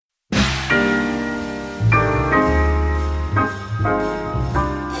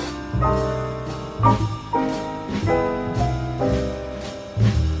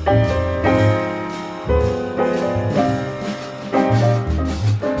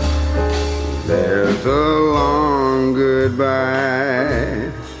with a long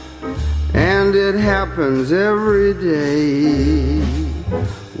goodbye. And it happens every day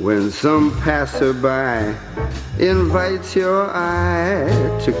when some passerby invites your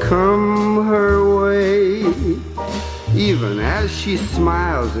eye to come her way. Even as she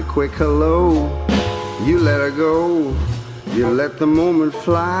smiles a quick hello, you let her go, you let the moment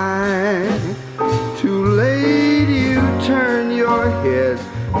fly. Too late you turn your head,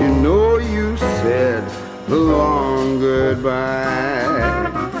 you know you said the long goodbye.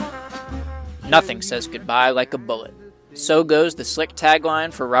 Nothing says goodbye like a bullet. So goes the slick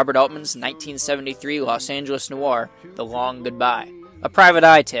tagline for Robert Altman's 1973 Los Angeles noir, The Long Goodbye, a private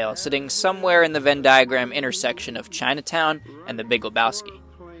eye tale sitting somewhere in the Venn diagram intersection of Chinatown and The Big Lebowski.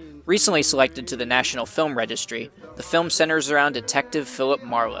 Recently selected to the National Film Registry, the film centers around Detective Philip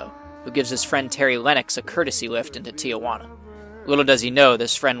Marlowe, who gives his friend Terry Lennox a courtesy lift into Tijuana. Little does he know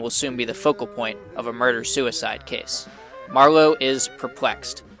this friend will soon be the focal point of a murder-suicide case. Marlowe is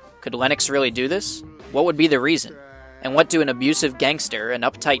perplexed. Could Lennox really do this? What would be the reason? And what do an abusive gangster, an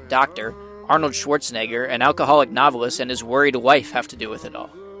uptight doctor, Arnold Schwarzenegger, an alcoholic novelist, and his worried wife have to do with it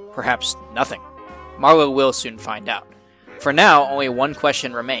all? Perhaps nothing. Marlowe will soon find out. For now, only one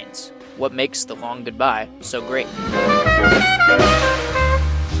question remains. What makes The Long Goodbye so great?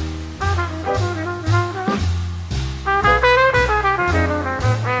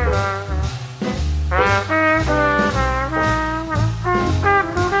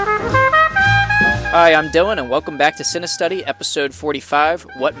 Hi, I'm Dylan, and welcome back to Cinestudy, episode 45,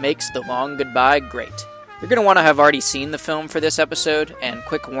 What Makes the Long Goodbye Great. You're going to want to have already seen the film for this episode, and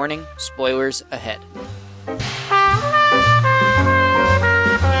quick warning, spoilers ahead.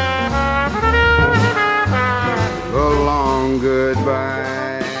 The Long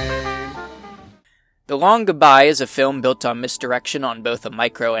Goodbye. The Long Goodbye is a film built on misdirection on both a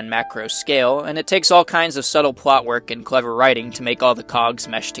micro and macro scale, and it takes all kinds of subtle plot work and clever writing to make all the cogs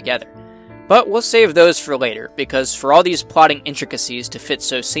mesh together. But we'll save those for later, because for all these plotting intricacies to fit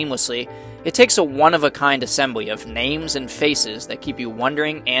so seamlessly, it takes a one-of-a-kind assembly of names and faces that keep you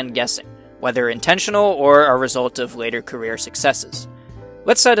wondering and guessing, whether intentional or a result of later career successes.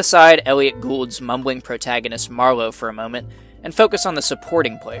 Let's set aside Elliot Gould's mumbling protagonist Marlowe for a moment, and focus on the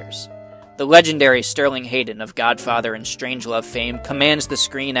supporting players. The legendary Sterling Hayden of Godfather and Strangelove fame commands the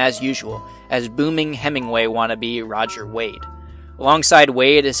screen as usual, as booming Hemingway wannabe Roger Wade. Alongside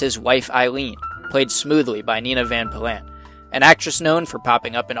Wade is his wife Eileen, played smoothly by Nina Van Palant, an actress known for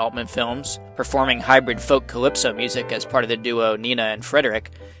popping up in Altman films, performing hybrid folk calypso music as part of the duo Nina and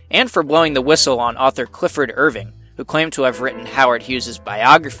Frederick, and for blowing the whistle on author Clifford Irving, who claimed to have written Howard Hughes'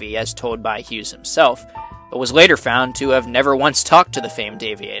 biography as told by Hughes himself, but was later found to have never once talked to the famed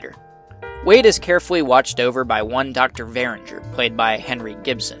aviator. Wade is carefully watched over by one Dr. Veringer, played by Henry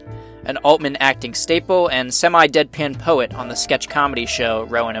Gibson, an Altman acting staple and semi-deadpan poet on the sketch comedy show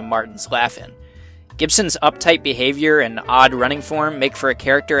Rowan and Martin's Laugh-In. Gibson's uptight behavior and odd running form make for a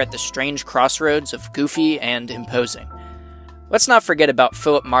character at the strange crossroads of goofy and imposing. Let's not forget about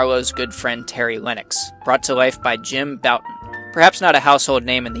Philip Marlowe's good friend Terry Lennox, brought to life by Jim Bouton, perhaps not a household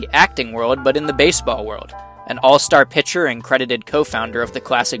name in the acting world, but in the baseball world, an all-star pitcher and credited co-founder of the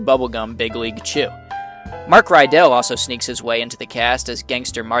classic bubblegum Big League Chew. Mark Rydell also sneaks his way into the cast as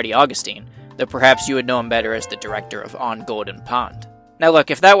gangster Marty Augustine, though perhaps you would know him better as the director of On Golden Pond. Now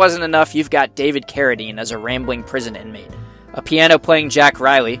look, if that wasn't enough, you've got David Carradine as a rambling prison inmate, a piano-playing Jack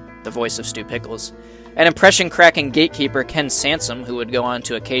Riley, the voice of Stu Pickles, an impression-cracking gatekeeper Ken Sansom, who would go on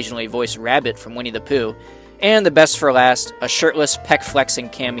to occasionally voice Rabbit from Winnie the Pooh, and the best for last, a shirtless, peck-flexing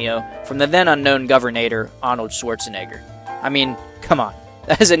cameo from the then-unknown Governator, Arnold Schwarzenegger. I mean, come on.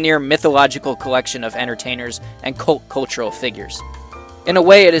 That is a near mythological collection of entertainers and cult cultural figures. In a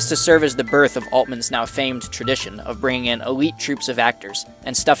way, it is to serve as the birth of Altman's now famed tradition of bringing in elite troops of actors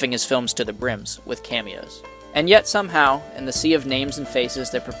and stuffing his films to the brims with cameos. And yet somehow, in the sea of names and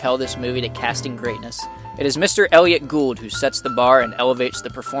faces that propel this movie to casting greatness, it is Mr. Elliot Gould who sets the bar and elevates the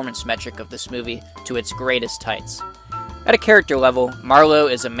performance metric of this movie to its greatest heights. At a character level, Marlowe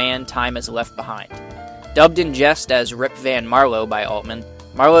is a man time has left behind. Dubbed in jest as Rip Van Marlowe by Altman,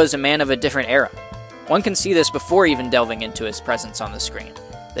 Marlowe is a man of a different era. One can see this before even delving into his presence on the screen.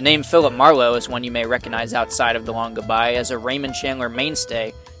 The name Philip Marlowe is one you may recognize outside of The Long Goodbye as a Raymond Chandler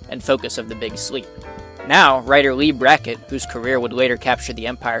mainstay and focus of The Big Sleep. Now, writer Lee Brackett, whose career would later capture The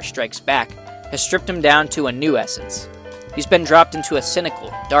Empire Strikes Back, has stripped him down to a new essence. He's been dropped into a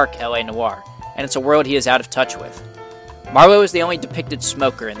cynical, dark LA noir, and it's a world he is out of touch with. Marlowe is the only depicted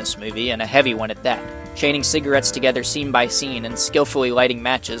smoker in this movie, and a heavy one at that, chaining cigarettes together scene by scene and skillfully lighting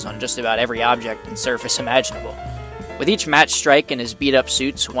matches on just about every object and surface imaginable. With each match strike in his beat-up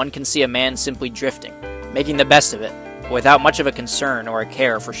suits, one can see a man simply drifting, making the best of it, without much of a concern or a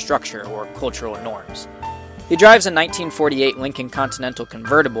care for structure or cultural norms. He drives a 1948 Lincoln Continental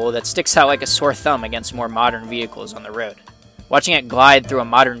convertible that sticks out like a sore thumb against more modern vehicles on the road. Watching it glide through a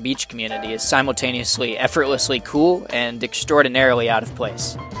modern beach community is simultaneously effortlessly cool and extraordinarily out of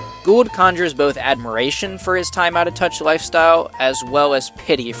place. Gould conjures both admiration for his time-out-of-touch lifestyle, as well as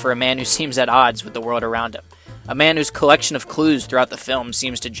pity for a man who seems at odds with the world around him. A man whose collection of clues throughout the film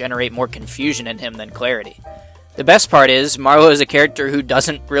seems to generate more confusion in him than clarity. The best part is, Marlowe is a character who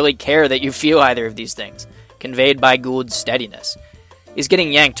doesn't really care that you feel either of these things, conveyed by Gould's steadiness. He's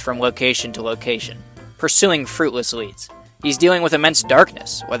getting yanked from location to location, pursuing fruitless leads. He's dealing with immense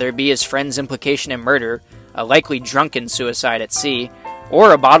darkness, whether it be his friend's implication in murder, a likely drunken suicide at sea,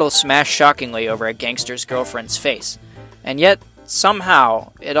 or a bottle smashed shockingly over a gangster's girlfriend's face. And yet,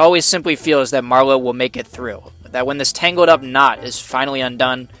 somehow, it always simply feels that Marlowe will make it through, that when this tangled-up knot is finally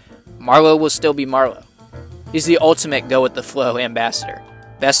undone, Marlowe will still be Marlowe. He's the ultimate go-with-the-flow ambassador,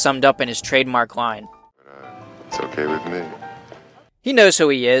 best summed up in his trademark line, "It's okay with me." He knows who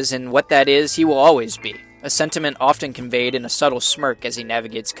he is, and what that is, he will always be. A sentiment often conveyed in a subtle smirk as he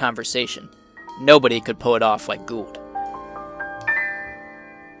navigates conversation. Nobody could pull it off like Gould.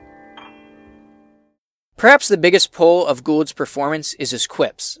 Perhaps the biggest pull of Gould's performance is his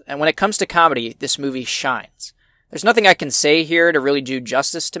quips, and when it comes to comedy, this movie shines. There's nothing I can say here to really do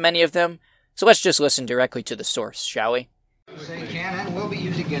justice to many of them, so let's just listen directly to the source, shall we? Say can and will be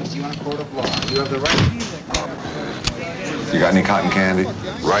used against you in a court of law. You have the right to use it. You got any cotton candy?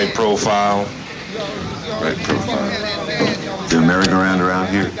 Right profile. Right profile. Is there a merry-go-round around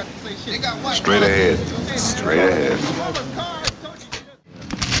here? Straight ahead. Straight ahead.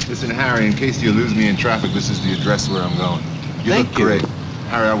 Listen, Harry, in case you lose me in traffic, this is the address where I'm going. You look great.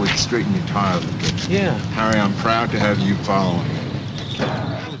 Harry, I would straighten your tie a little bit. Yeah. Harry, I'm proud to have you following me.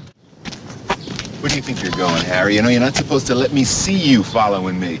 Where do you think you're going, Harry? You know, you're not supposed to let me see you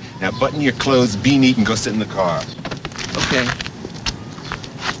following me. Now, button your clothes, be neat, and go sit in the car. Okay.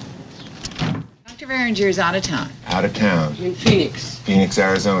 Dr. Veringer is out of town. Out of town. In Phoenix. Phoenix,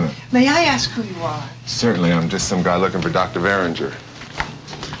 Arizona. May I ask who you are? Certainly, I'm just some guy looking for Dr. Veringer.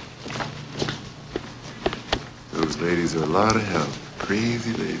 Those ladies are a lot of help.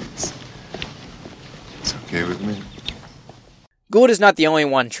 Crazy ladies. It's okay with me. Gould is not the only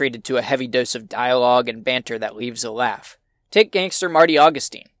one treated to a heavy dose of dialogue and banter that leaves a laugh. Take gangster Marty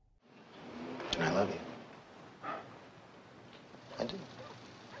Augustine. I love you. I do.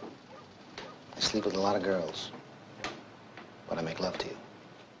 I sleep with a lot of girls, but I make love to you,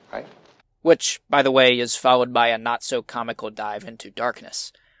 right? Which, by the way, is followed by a not-so-comical dive into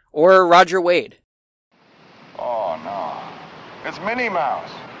darkness. Or Roger Wade. Oh, no. It's Minnie Mouse.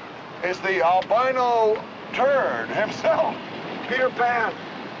 It's the albino turd himself. Peter Pan.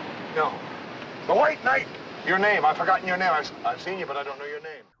 No. The White Knight. Your name. I've forgotten your name. I've seen you, but I don't know your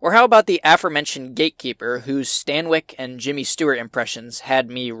name. Or how about the aforementioned gatekeeper whose Stanwyck and Jimmy Stewart impressions had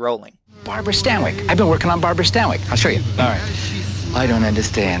me rolling? Barbara Stanwyck. I've been working on Barbara Stanwyck. I'll show you. All right. I don't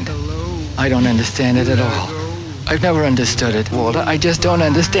understand. I don't understand it at all. I've never understood it, Walter. I just don't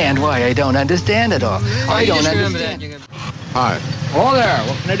understand why I don't understand it all. I don't understand. Hi. Oh, there.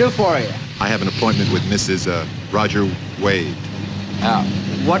 What can I do for you? I have an appointment with Mrs. Roger Wade.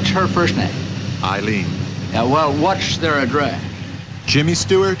 What's her first name? Eileen. Well, what's their address? Jimmy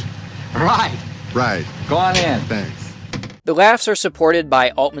Stewart? Right. Right. Go on in. Thanks. The laughs are supported by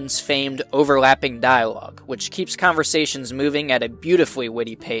Altman's famed overlapping dialogue, which keeps conversations moving at a beautifully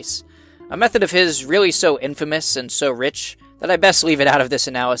witty pace. A method of his really so infamous and so rich that I best leave it out of this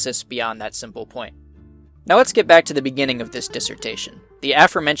analysis beyond that simple point. Now let's get back to the beginning of this dissertation, the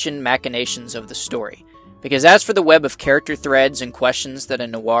aforementioned machinations of the story, because as for the web of character threads and questions that a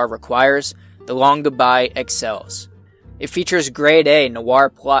noir requires, The Long Goodbye excels. It features grade A noir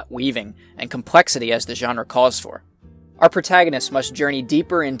plot weaving and complexity as the genre calls for. Our protagonist must journey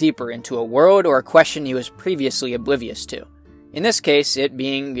deeper and deeper into a world or a question he was previously oblivious to. In this case, it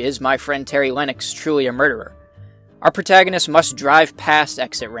being, is my friend Terry Lennox truly a murderer? Our protagonist must drive past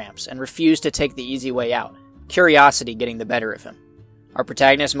exit ramps and refuse to take the easy way out, curiosity getting the better of him. Our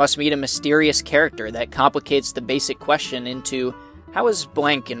protagonist must meet a mysterious character that complicates the basic question into, how is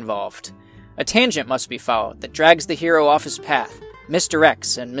blank involved? A tangent must be followed that drags the hero off his path,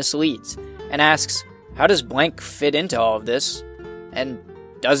 misdirects and misleads, and asks, how does blank fit into all of this? And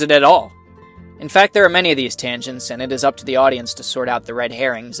does it at all? In fact, there are many of these tangents, and it is up to the audience to sort out the red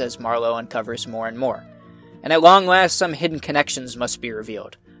herrings as Marlowe uncovers more and more. And at long last, some hidden connections must be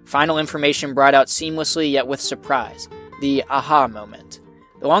revealed. Final information brought out seamlessly yet with surprise. The aha moment.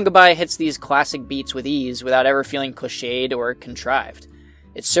 The Long Goodbye hits these classic beats with ease without ever feeling cliched or contrived.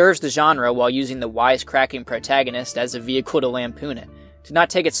 It serves the genre while using the wisecracking protagonist as a vehicle to lampoon it, to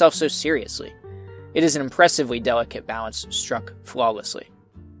not take itself so seriously. It is an impressively delicate balance struck flawlessly.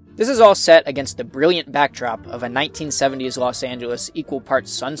 This is all set against the brilliant backdrop of a 1970s Los Angeles equal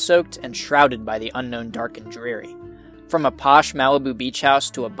parts sun-soaked and shrouded by the unknown dark and dreary. From a posh Malibu beach house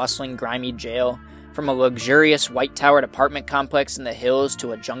to a bustling grimy jail, from a luxurious white-towered apartment complex in the hills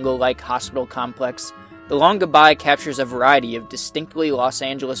to a jungle-like hospital complex, The Long Goodbye captures a variety of distinctly Los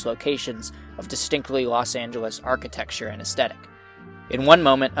Angeles locations of distinctly Los Angeles architecture and aesthetic. In one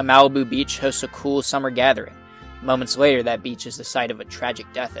moment, a Malibu beach hosts a cool summer gathering. Moments later, that beach is the site of a tragic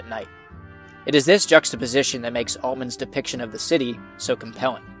death at night. It is this juxtaposition that makes Altman's depiction of the city so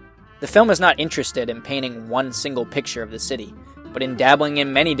compelling. The film is not interested in painting one single picture of the city, but in dabbling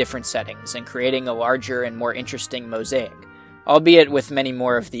in many different settings and creating a larger and more interesting mosaic, albeit with many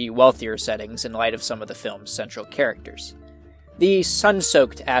more of the wealthier settings in light of some of the film's central characters. The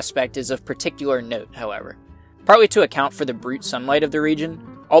sun-soaked aspect is of particular note, however. Partly to account for the brute sunlight of the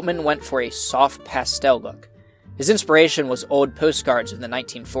region, Altman went for a soft pastel look. His inspiration was old postcards of the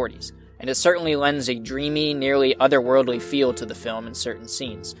 1940s, and it certainly lends a dreamy, nearly otherworldly feel to the film in certain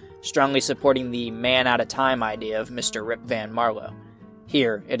scenes, strongly supporting the man-out-of-time idea of Mr. Rip Van Marlowe.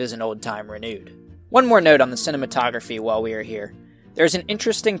 Here, it is an old time renewed. One more note on the cinematography while we are here. There's an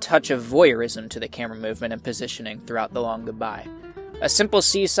interesting touch of voyeurism to the camera movement and positioning throughout The Long Goodbye. A simple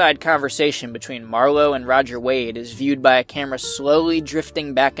seaside conversation between Marlowe and Roger Wade is viewed by a camera slowly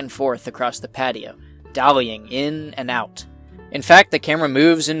drifting back and forth across the patio, dollying in and out. In fact, the camera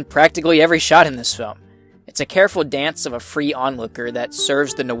moves in practically every shot in this film. It's a careful dance of a free onlooker that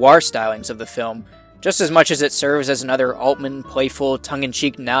serves the noir stylings of the film, just as much as it serves as another Altman playful,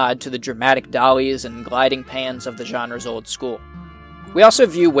 tongue-in-cheek nod to the dramatic dollies and gliding pans of the genre's old school. We also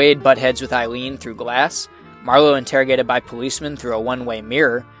view Wade butt heads with Eileen through glass, Marlowe interrogated by policemen through a one-way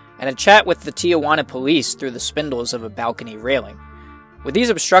mirror, and a chat with the Tijuana police through the spindles of a balcony railing. With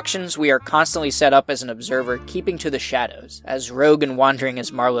these obstructions, we are constantly set up as an observer keeping to the shadows, as rogue and wandering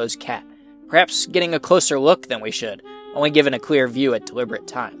as Marlowe's cat, perhaps getting a closer look than we should, only given a clear view at deliberate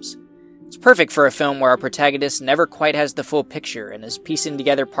times. It's perfect for a film where our protagonist never quite has the full picture and is piecing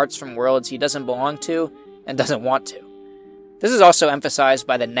together parts from worlds he doesn't belong to and doesn't want to. This is also emphasized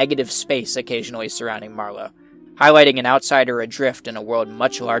by the negative space occasionally surrounding Marlowe, highlighting an outsider adrift in a world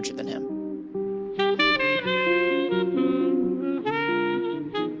much larger than him.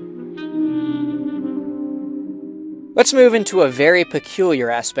 Let's move into a very peculiar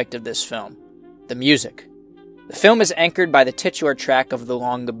aspect of this film, the music. The film is anchored by the titular track of The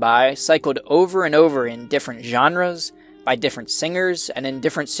Long Goodbye, cycled over and over in different genres, by different singers, and in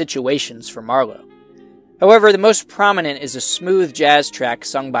different situations for Marlowe. However, the most prominent is a smooth jazz track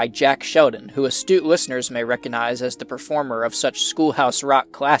sung by Jack Sheldon, who astute listeners may recognize as the performer of such schoolhouse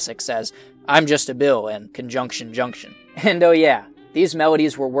rock classics as I'm Just a Bill and Conjunction Junction. And oh yeah, these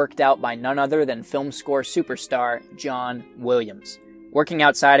melodies were worked out by none other than film score superstar John Williams, working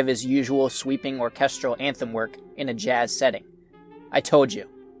outside of his usual sweeping orchestral anthem work in a jazz setting. I told you,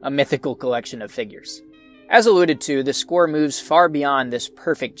 a mythical collection of figures. As alluded to, the score moves far beyond this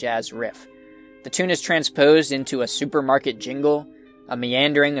perfect jazz riff. The tune is transposed into a supermarket jingle, a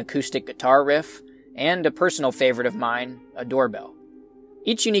meandering acoustic guitar riff, and a personal favorite of mine, a doorbell.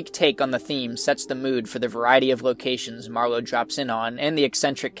 Each unique take on the theme sets the mood for the variety of locations Marlowe drops in on and the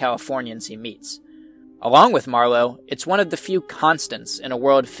eccentric Californians he meets. Along with Marlowe, it's one of the few constants in a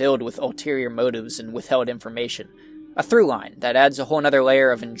world filled with ulterior motives and withheld information, a through line that adds a whole nother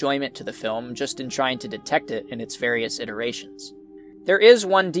layer of enjoyment to the film just in trying to detect it in its various iterations. There is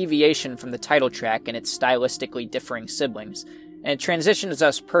one deviation from the title track and its stylistically differing siblings, and it transitions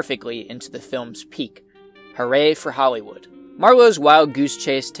us perfectly into the film's peak. Hooray for Hollywood. Marlowe's wild goose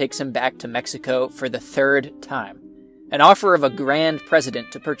chase takes him back to Mexico for the third time. An offer of a grand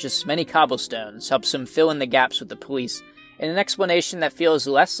president to purchase many cobblestones helps him fill in the gaps with the police, in an explanation that feels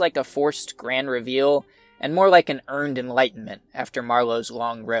less like a forced grand reveal and more like an earned enlightenment after Marlowe's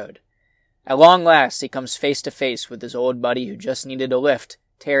long road. At long last, he comes face to face with his old buddy who just needed a lift,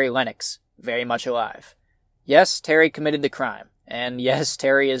 Terry Lennox, very much alive. Yes, Terry committed the crime, and yes,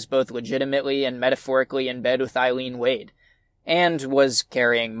 Terry is both legitimately and metaphorically in bed with Eileen Wade, and was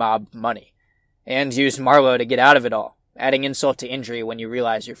carrying mob money, and used Marlowe to get out of it all, adding insult to injury when you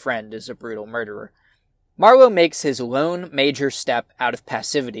realize your friend is a brutal murderer. Marlowe makes his lone major step out of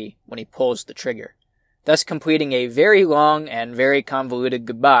passivity when he pulls the trigger, thus completing a very long and very convoluted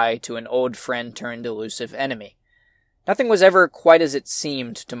goodbye to an old friend turned elusive enemy. Nothing was ever quite as it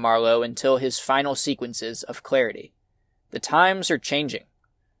seemed to Marlowe until his final sequences of clarity. The times are changing.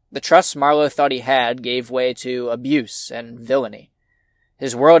 The trust Marlowe thought he had gave way to abuse and villainy.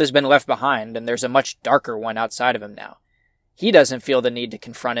 His world has been left behind, and there's a much darker one outside of him now. He doesn't feel the need to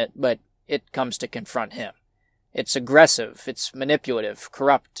confront it, but it comes to confront him. It's aggressive, it's manipulative,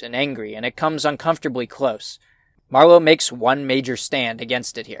 corrupt, and angry, and it comes uncomfortably close. Marlowe makes one major stand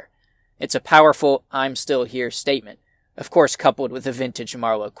against it here. It's a powerful "I'm still here" statement, of course coupled with a vintage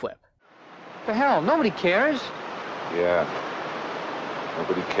Marlowe quip. The hell, nobody cares. Yeah.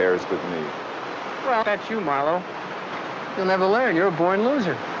 Nobody cares but me. Well, that's you, Marlowe. You'll never learn. You're a born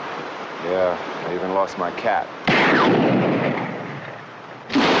loser. Yeah, I even lost my cat.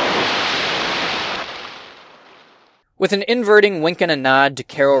 With an inverting wink and a nod to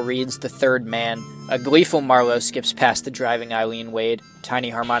Carol Reed's The Third Man, a gleeful Marlowe skips past the driving Eileen Wade, tiny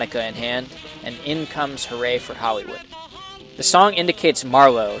harmonica in hand, and in comes Hooray for Hollywood. The song indicates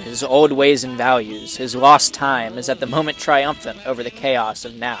Marlowe, his old ways and values, his lost time, is at the moment triumphant over the chaos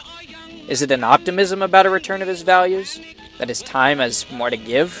of now. Is it an optimism about a return of his values? That his time has more to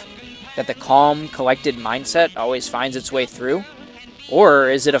give? That the calm, collected mindset always finds its way through? Or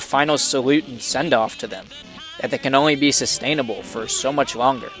is it a final salute and send-off to them? That they can only be sustainable for so much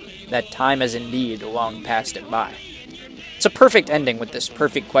longer, that time has indeed long passed it by. It's a perfect ending with this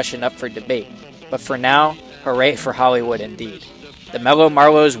perfect question up for debate, but for now, hooray for Hollywood indeed. The mellow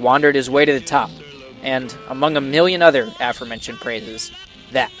Marlowe's wandered his way to the top, and among a million other aforementioned praises,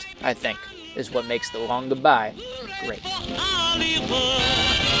 that, I think, is what makes The Long Goodbye great.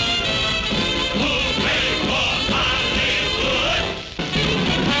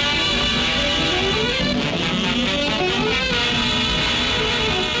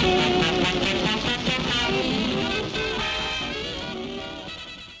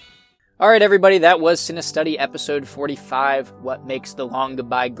 Alright everybody, that was Cinestudy episode 45, What Makes the Long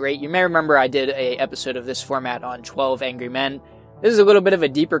Goodbye Great. You may remember I did a episode of this format on 12 Angry Men. This is a little bit of a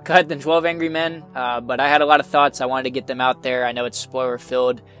deeper cut than 12 Angry Men, but I had a lot of thoughts. I wanted to get them out there. I know it's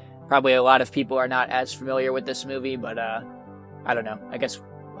spoiler-filled. Probably a lot of people are not as familiar with this movie, but I don't know. I guess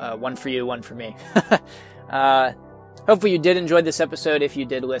one for you, one for me. Hopefully you did enjoy this episode if you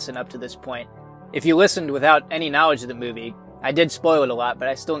did listen up to this point. If you listened without any knowledge of the movie, I did spoil it a lot, but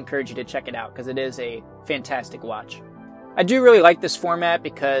I still encourage you to check it out because it is a fantastic watch. I do really like this format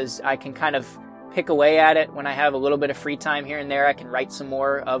because I can kind of pick away at it when I have a little bit of free time here and there. I can write some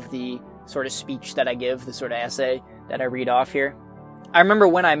more of the sort of speech that I give, the sort of essay that I read off here. I remember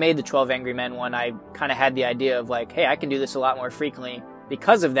when I made the 12 Angry Men one, I kind of had the idea of like, hey, I can do this a lot more frequently.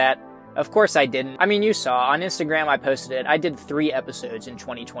 Because of that, of course I didn't. I mean, you saw on Instagram, I posted it. I did 3 episodes in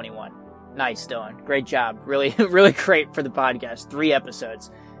 2021. Nice, Dylan. Great job. Really, really great for the podcast. 3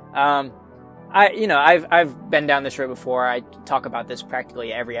 episodes. I've been down this road before. I talk about this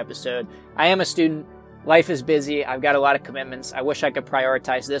practically every episode. I am a student. Life is busy. I've got a lot of commitments. I wish I could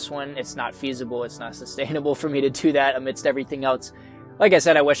prioritize this one. It's not feasible. It's not sustainable for me to do that amidst everything else. Like I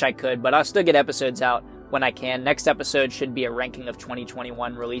said, I wish I could, but I'll still get episodes out when I can. Next episode should be a ranking of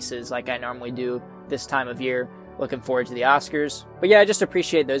 2021 releases like I normally do this time of year. Looking forward to the Oscars. But yeah, I just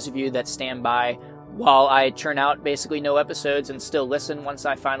appreciate those of you that stand by while I churn out basically no episodes and still listen once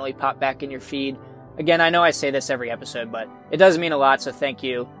I finally pop back in your feed. Again, I know I say this every episode, but it does mean a lot, so thank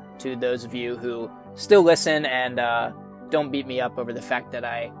you to those of you who still listen and don't beat me up over the fact that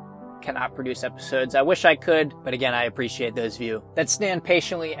I cannot produce episodes. I wish I could, but again, I appreciate those of you that stand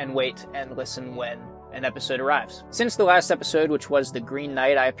patiently and wait and listen when an episode arrives. Since the last episode, which was The Green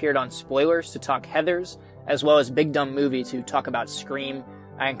Knight, I appeared on Spoilers to talk Heathers, as well as Big Dumb Movie to talk about Scream.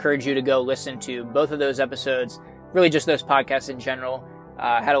 I encourage you to go listen to both of those episodes, really just those podcasts in general.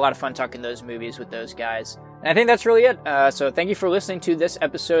 I had a lot of fun talking those movies with those guys. And I think that's really it. So thank you for listening to this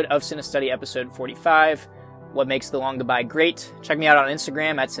episode of Cinestudy episode 45, What Makes the Long Goodbye Great. Check me out on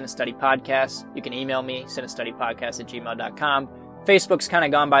Instagram at CinestudyPodcast. You can email me, cinestudypodcast@gmail.com. Facebook's kind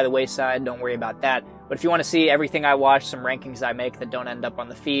of gone by the wayside. Don't worry about that. But if you want to see everything I watch, some rankings I make that don't end up on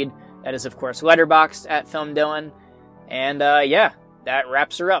the feed, that is, of course, Letterboxd at Film Dylan. And yeah, that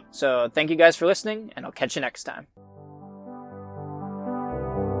wraps her up. So thank you guys for listening, and I'll catch you next time.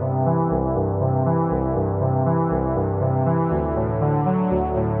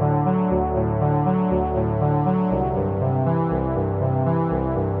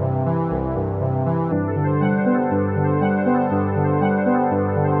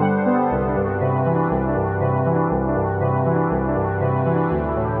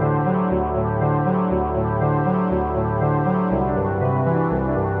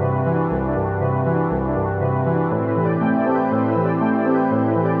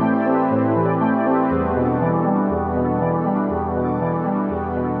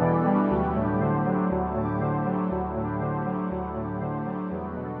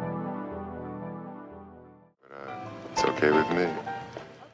 okay with me.